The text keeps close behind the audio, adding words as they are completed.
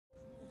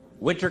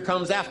Winter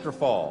comes after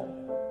fall.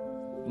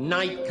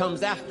 Night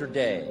comes after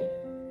day.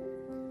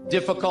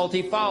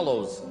 Difficulty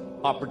follows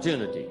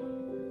opportunity.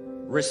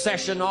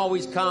 Recession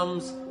always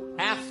comes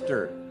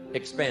after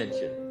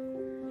expansion.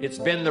 It's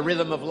been the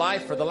rhythm of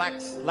life for the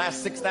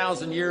last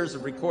 6,000 years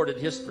of recorded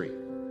history.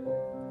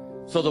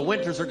 So the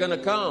winters are going to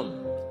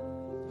come.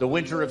 The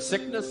winter of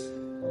sickness,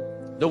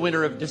 the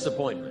winter of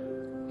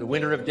disappointment, the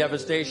winter of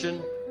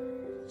devastation,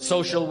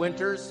 social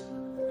winters,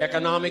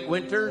 economic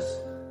winters,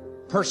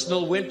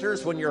 personal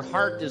winters when your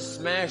heart is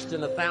smashed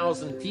in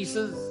 1,000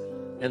 pieces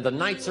and the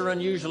nights are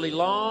unusually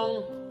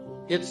long.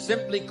 It's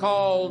simply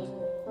called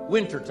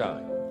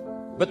wintertime.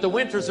 But the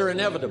winters are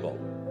inevitable.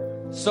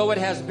 So it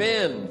has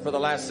been for the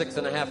last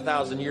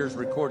 6,500 years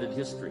recorded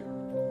history.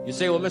 You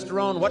say, well, Mr.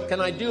 Rohn, what can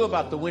I do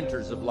about the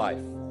winters of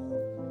life?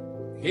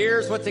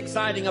 Here's what's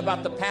exciting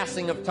about the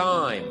passing of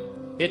time.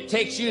 It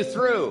takes you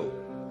through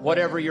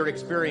whatever you're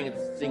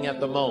experiencing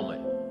at the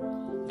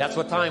moment. That's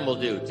what time will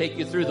do, take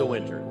you through the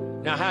winter.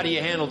 Now, how do you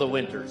handle the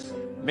winters?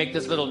 Make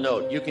this little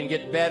note. You can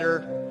get better,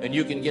 and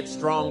you can get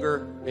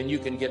stronger, and you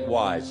can get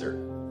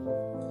wiser.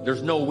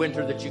 There's no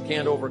winter that you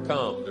can't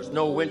overcome. There's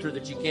no winter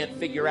that you can't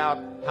figure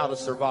out how to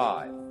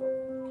survive.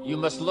 You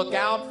must look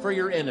out for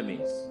your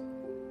enemies.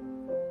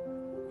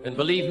 And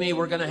believe me,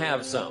 we're going to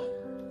have some.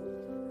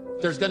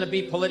 There's going to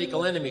be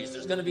political enemies.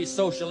 There's going to be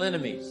social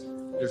enemies.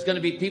 There's going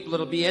to be people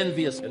that'll be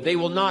envious, and they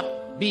will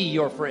not be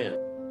your friend.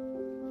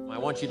 I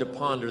want you to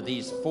ponder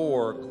these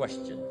 4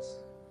 questions.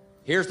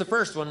 Here's the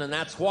first one, and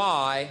that's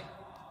why.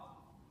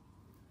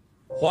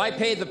 Why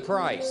pay the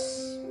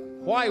price?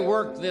 Why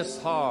work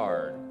this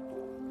hard?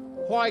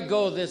 Why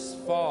go this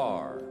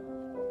far?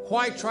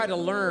 Why try to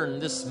learn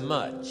this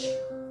much?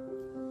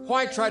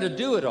 Why try to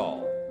do it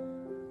all?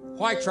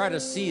 Why try to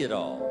see it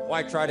all?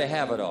 Why try to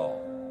have it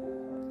all?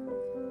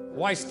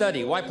 Why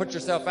study? Why put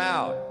yourself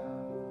out?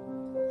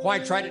 Why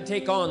try to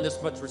take on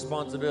this much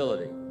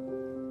responsibility?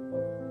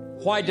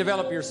 Why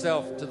develop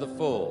yourself to the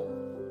full?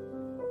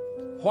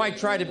 Why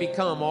try to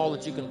become all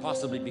that you can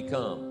possibly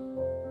become?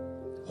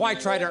 Why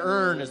try to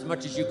earn as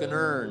much as you can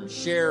earn,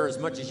 share as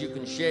much as you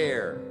can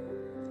share,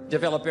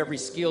 develop every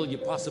skill you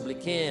possibly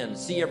can,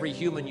 see every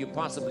human you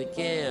possibly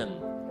can,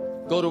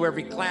 go to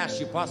every class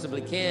you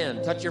possibly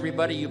can, touch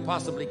everybody you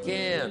possibly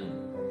can?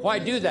 Why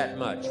do that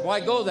much?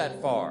 Why go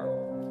that far?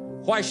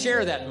 Why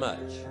share that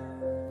much?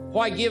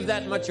 Why give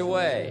that much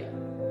away?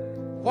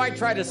 Why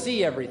try to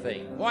see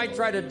everything? Why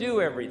try to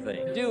do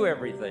everything? Do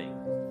everything?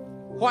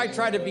 Why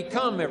try to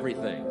become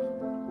everything?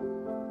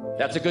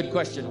 That's a good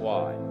question,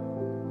 why?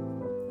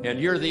 And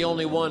you're the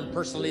only one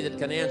personally that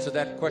can answer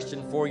that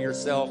question for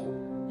yourself.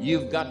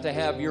 You've got to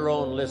have your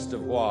own list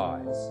of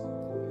whys.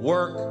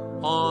 Work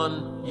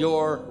on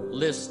your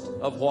list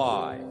of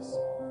whys.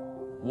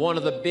 One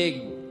of the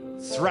big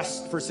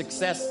thrusts for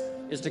success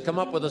is to come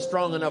up with a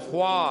strong enough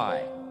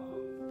why.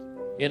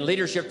 In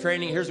leadership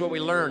training, here's what we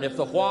learn. If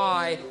the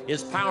why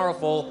is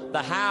powerful,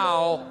 the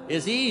how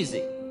is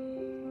easy.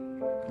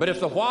 But if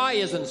the why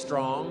isn't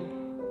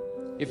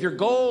strong, if your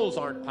goals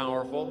aren't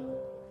powerful,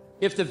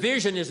 if the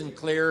vision isn't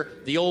clear,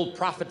 the old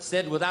prophet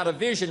said, without a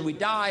vision we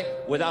die,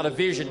 without a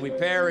vision we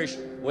perish,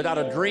 without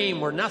a dream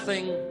we're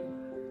nothing.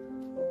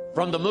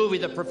 From the movie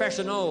The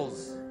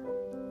Professionals,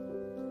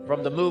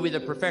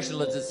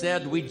 it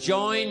said, we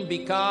joined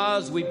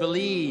because we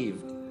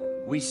believed.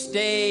 We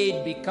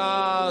stayed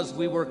because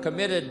we were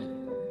committed.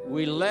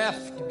 We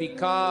left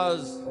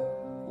because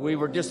we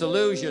were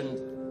disillusioned.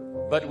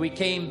 But we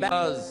came back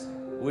because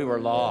we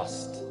were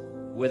lost.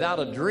 Without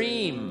a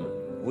dream,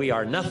 we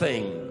are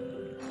nothing.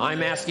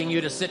 I'm asking you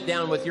to sit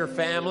down with your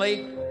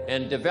family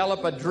and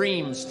develop a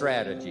dream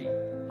strategy.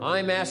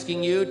 I'm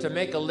asking you to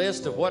make a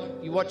list of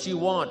what you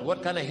want.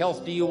 What kind of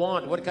health do you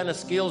want? What kind of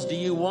skills do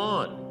you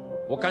want?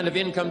 What kind of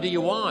income do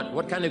you want?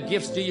 What kind of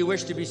gifts do you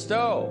wish to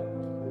bestow?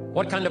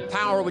 What kind of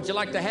power would you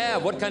like to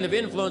have? What kind of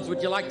influence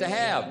would you like to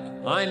have?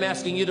 I'm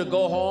asking you to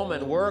go home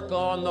and work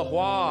on the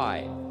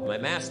why.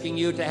 I'm asking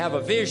you to have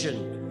a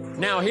vision.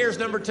 Now, here's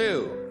number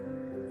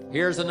 2.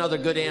 Here's another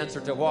good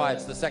answer to why.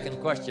 It's the second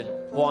question.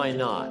 Why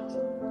not?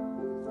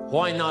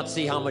 Why not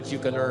see how much you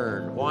can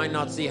earn? Why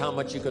not see how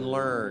much you can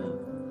learn?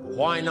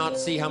 Why not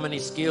see how many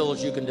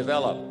skills you can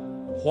develop?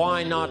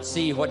 Why not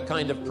see what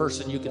kind of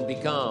person you can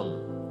become?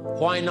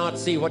 Why not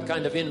see what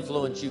kind of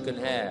influence you can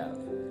have?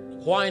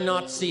 Why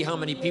not see how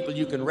many people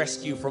you can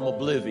rescue from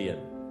oblivion?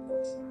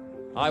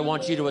 I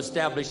want you to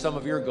establish some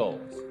of your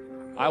goals.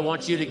 I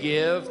want you to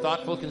give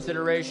thoughtful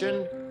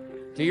consideration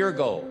to your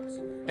goals.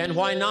 And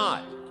why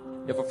not?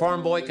 If a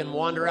farm boy can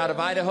wander out of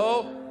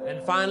Idaho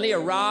and finally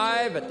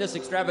arrive at this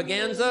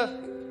extravaganza,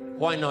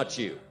 why not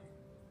you?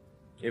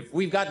 If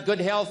we've got good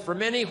health for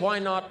many, why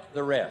not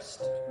the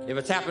rest? If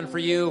it's happened for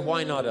you,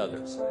 why not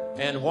others?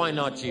 And why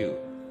not you?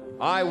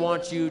 I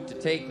want you to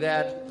take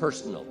that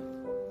personal.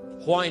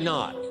 Why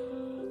not?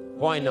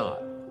 Why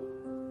not?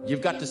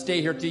 You've got to stay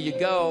here till you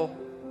go.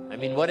 I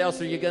mean, what else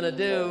are you going to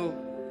do?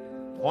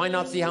 Why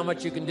not see how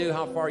much you can do,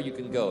 how far you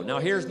can go? Now,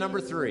 here's number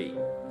 3.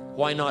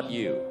 Why not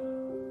you?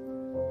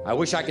 I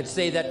wish I could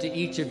say that to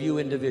each of you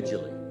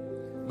individually,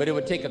 but it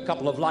would take a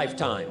couple of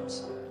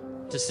lifetimes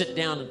to sit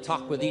down and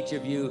talk with each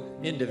of you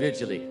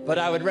individually. But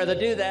I would rather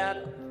do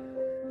that.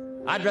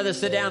 I'd rather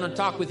sit down and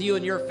talk with you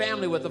and your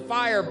family with the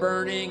fire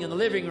burning in the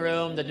living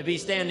room than to be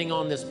standing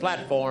on this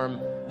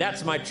platform.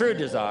 That's my true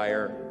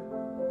desire.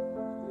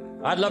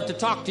 I'd love to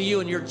talk to you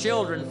and your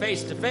children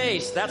face to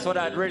face. That's what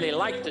I'd really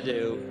like to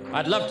do.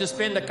 I'd love to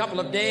spend a couple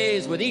of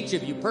days with each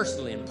of you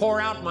personally and pour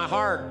out my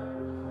heart,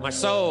 my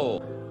soul,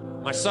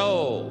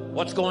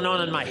 what's going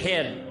on in my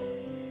head,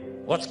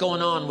 what's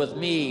going on with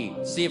me,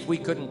 see if we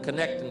couldn't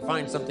connect and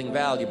find something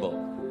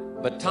valuable.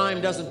 But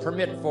time doesn't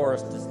permit for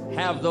us to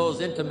have those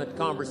intimate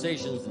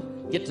conversations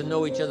and get to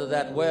know each other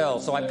that well.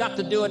 So I've got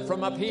to do it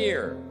from up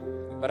here.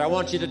 But I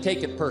want you to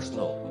take it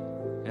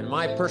personal. And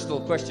my personal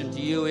question to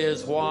you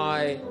is,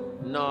 why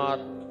not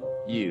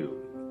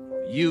you?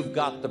 You've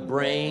got the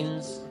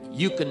brains.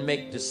 You can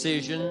make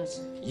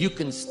decisions. You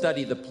can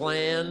study the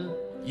plan.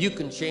 You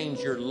can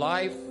change your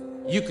life.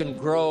 You can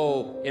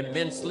grow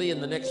immensely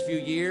in the next few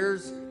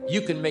years.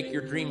 You can make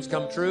your dreams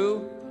come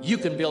true. You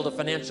can build a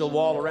financial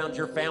wall around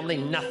your family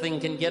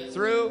nothing can get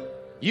through.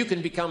 You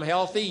can become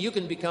healthy. You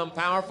can become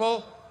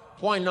powerful.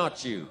 Why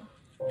not you?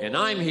 And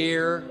I'm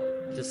here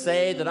to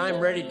say that I'm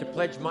ready to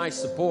pledge my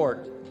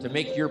support to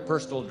make your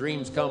personal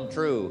dreams come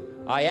true.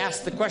 I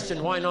asked the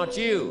question, why not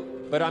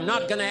you? But I'm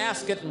not going to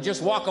ask it and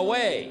just walk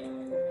away.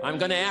 I'm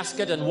going to ask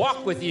it and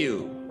walk with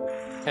you.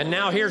 And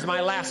now here's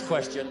my last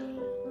question.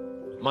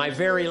 My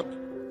very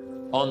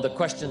on the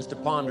questions to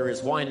ponder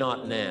is, why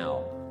not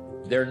now?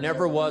 There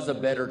never was a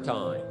better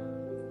time.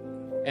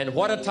 And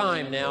what a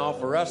time now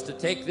for us to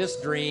take this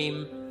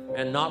dream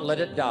and not let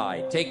it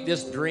die. Take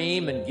this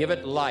dream and give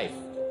it life.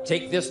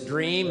 Take this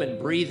dream and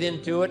breathe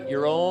into it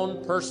your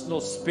own personal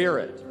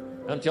spirit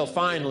until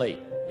finally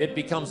it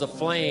becomes a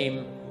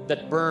flame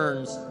that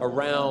burns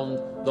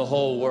around the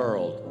whole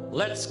world.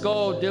 Let's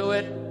go do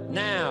it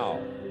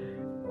now.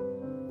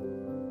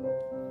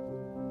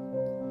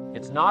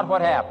 It's not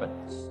what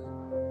happens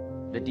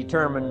that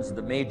determines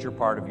the major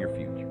part of your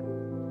future.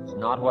 It's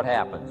not what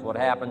happens. What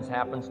happens,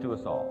 happens to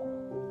us all.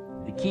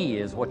 The key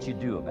is what you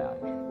do about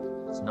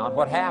it. It's not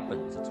what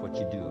happens, it's what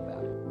you do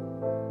about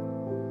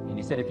it. And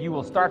he said, if you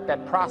will start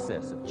that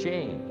process of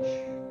change,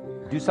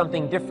 do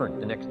something different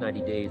the next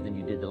 90 days than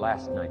you did the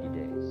last 90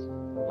 days,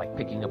 like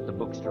picking up the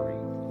books to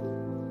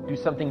read. Do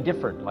something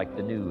different, like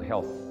the new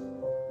health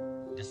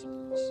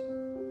disciplines,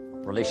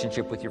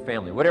 relationship with your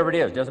family, whatever it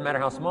is, doesn't matter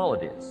how small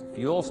it is. If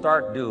you'll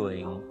start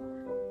doing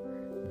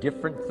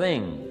different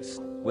things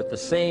with the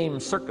same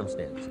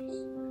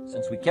circumstances,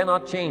 since we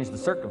cannot change the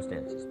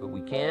circumstances, but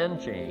we can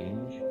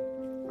change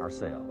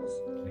ourselves.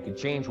 We can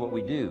change what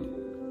we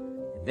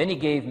do. And then he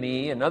gave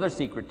me another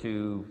secret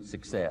to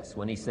success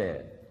when he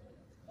said,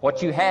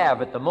 what you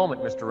have at the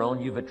moment, Mr.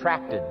 Rohn, you've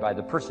attracted by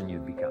the person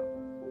you've become.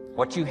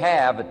 What you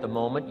have at the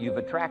moment, you've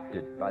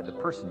attracted by the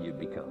person you've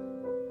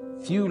become.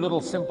 Few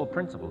little simple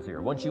principles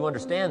here. Once you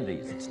understand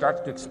these, it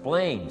starts to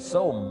explain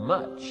so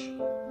much.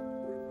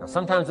 Now,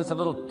 sometimes it's a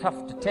little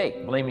tough to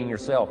take, blaming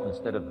yourself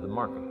instead of the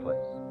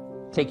marketplace,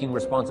 taking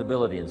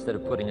responsibility instead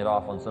of putting it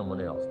off on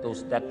someone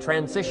else. That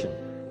transition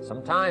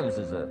sometimes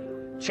is a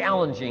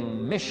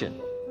challenging mission.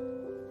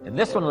 And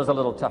this one was a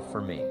little tough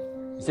for me.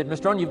 He said,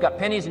 Mr. Rohn, you've got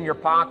pennies in your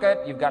pocket,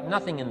 you've got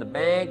nothing in the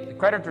bank, the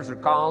creditors are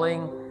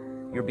calling,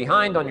 you're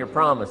behind on your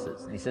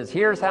promises. And he says,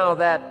 here's how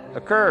that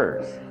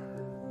occurs.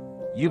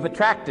 You've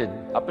attracted,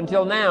 up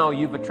until now,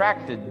 you've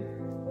attracted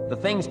the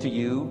things to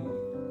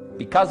you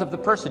because of the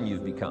person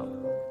you've become.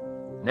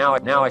 Now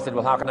I said,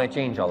 well, how can I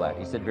change all that?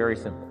 He said, very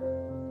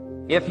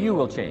simple. If you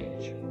will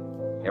change,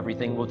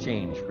 everything will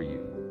change for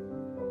you.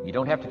 You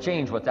don't have to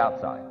change what's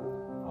outside.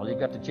 All you've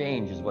got to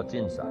change is what's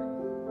inside.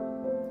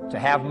 To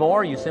have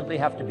more, you simply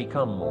have to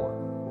become more.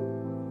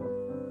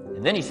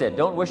 And then he said,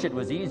 don't wish it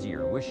was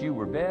easier. Wish you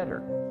were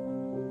better.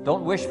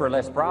 Don't wish for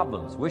less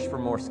problems. Wish for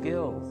more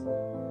skills.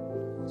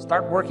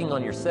 Start working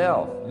on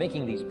yourself,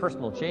 making these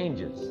personal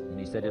changes. And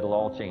he said, it'll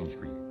all change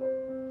for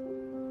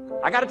you.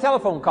 I got a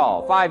telephone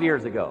call 5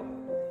 years ago.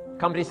 The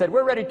company said,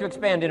 we're ready to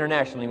expand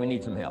internationally. We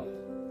need some help.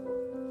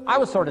 I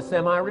was sort of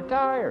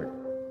semi-retired,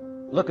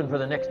 looking for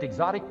the next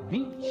exotic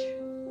beach.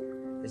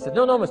 They said,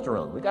 no, Mr.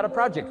 Rohn, we got a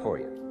project for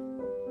you.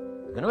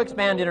 We're going to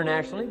expand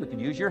internationally. We could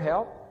use your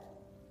help.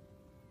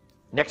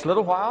 Next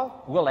little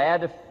while, we'll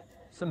add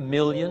some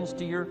millions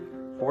to your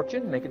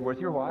fortune, make it worth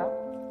your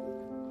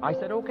while. I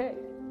said, okay.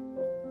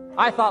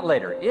 I thought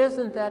later,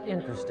 isn't that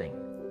interesting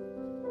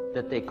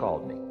that they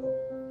called me?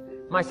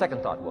 My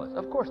second thought was,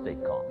 of course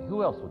they'd call me.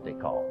 Who else would they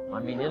call? I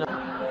mean,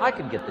 I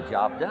could get the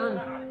job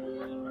done.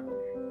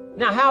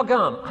 Now, how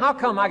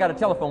come I got a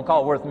telephone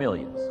call worth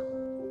millions?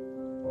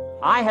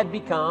 I had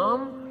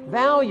become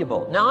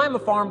valuable. Now, I'm a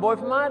farm boy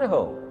from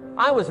Idaho.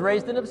 I was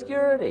raised in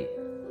obscurity.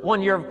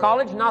 1 year of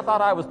college, and I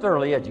thought I was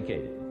thoroughly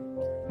educated.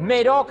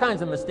 Made all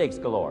kinds of mistakes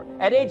galore.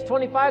 At age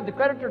 25, the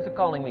creditors are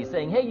calling me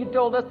saying, hey, you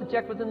told us the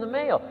check was in the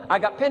mail. I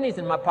got pennies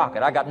in my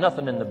pocket. I got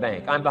nothing in the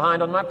bank. I'm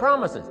behind on my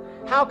promises.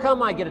 How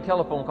come I get a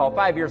telephone call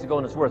 5 years ago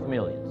and it's worth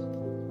millions?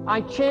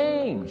 I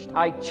changed.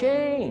 I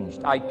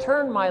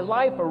turned my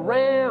life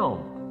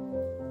around.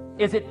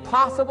 Is it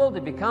possible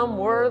to become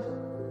worth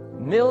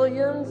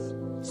millions?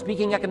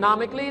 Speaking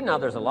economically, now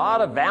there's a lot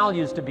of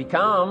values to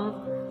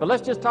become, but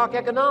let's just talk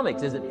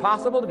economics. Is it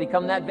possible to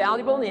become that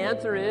valuable? And the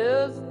answer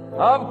is,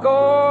 of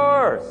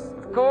course,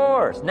 of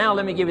course. Now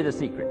let me give you the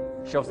secret.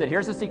 Shoaff said,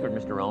 here's the secret,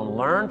 Mr. Rohn.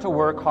 Learn to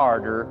work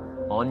harder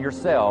on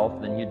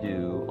yourself than you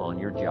do on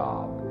your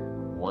job.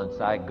 Once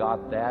I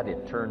got that,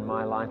 it turned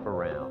my life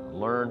around.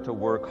 Learn to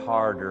work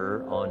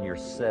harder on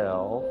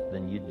yourself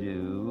than you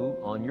do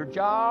on your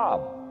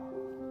job.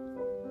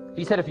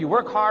 He said, if you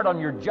work hard on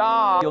your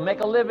job, you'll make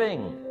a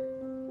living.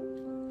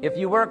 If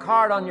you work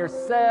hard on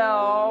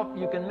yourself,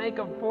 you can make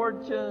a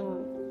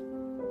fortune.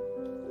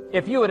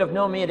 If you would have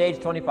known me at age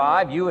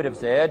 25, you would have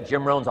said,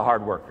 Jim Rohn's a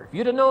hard worker. If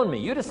you'd have known me,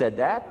 you'd have said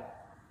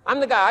that.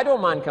 I'm the guy, I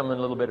don't mind coming a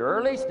little bit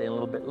early, staying a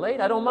little bit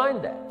late. I don't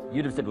mind that.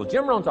 You'd have said, well,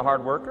 Jim Rohn's a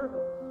hard worker.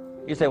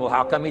 You say, well,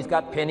 how come he's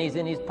got pennies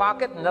in his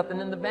pocket and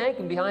nothing in the bank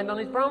and behind on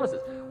his promises?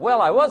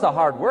 Well, I was a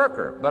hard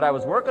worker, but I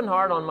was working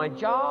hard on my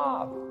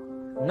job,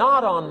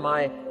 not on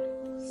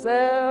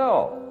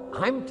myself.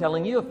 I'm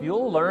telling you, if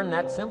you'll learn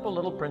that simple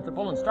little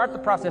principle and start the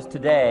process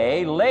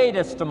today,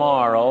 latest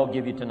tomorrow, I'll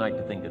give you tonight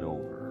to think it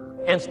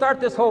over. And start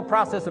this whole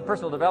process of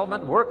personal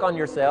development, work on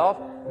yourself,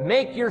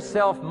 make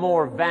yourself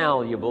more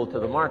valuable to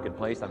the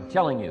marketplace. I'm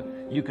telling you,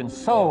 you can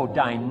so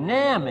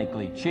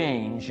dynamically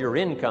change your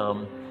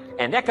income,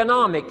 and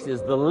economics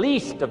is the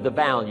least of the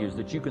values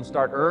that you can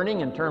start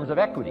earning in terms of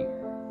equity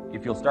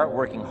if you'll start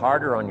working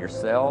harder on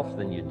yourself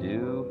than you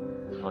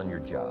do on your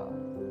job.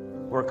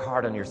 Work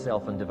hard on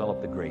yourself and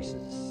develop the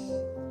graces.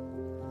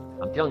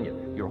 I'm telling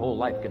you, your whole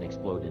life can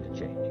explode into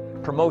change.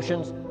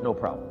 Promotions, no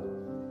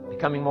problem.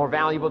 Becoming more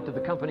valuable to the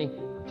company,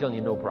 I'm telling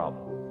you, no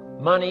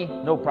problem. Money,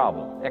 no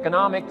problem.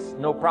 Economics,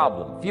 no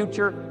problem.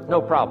 Future,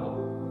 no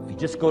problem. If you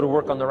just go to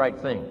work on the right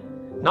thing.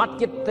 Not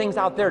get things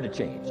out there to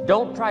change.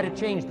 Don't try to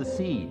change the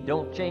seed.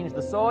 Don't change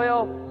the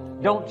soil.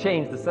 Don't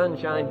change the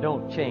sunshine.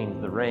 Don't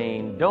change the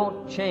rain.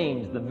 Don't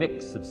change the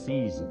mix of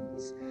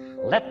seasons.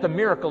 Let the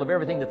miracle of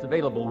everything that's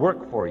available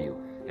work for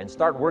you, and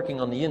start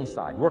working on the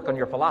inside. Work on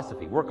your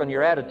philosophy. Work on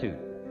your attitude.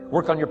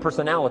 Work on your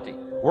personality.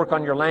 Work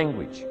on your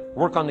language.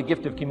 Work on the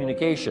gift of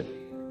communication.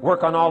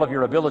 Work on all of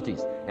your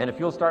abilities. And if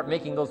you'll start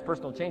making those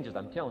personal changes,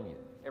 I'm telling you,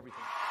 everything...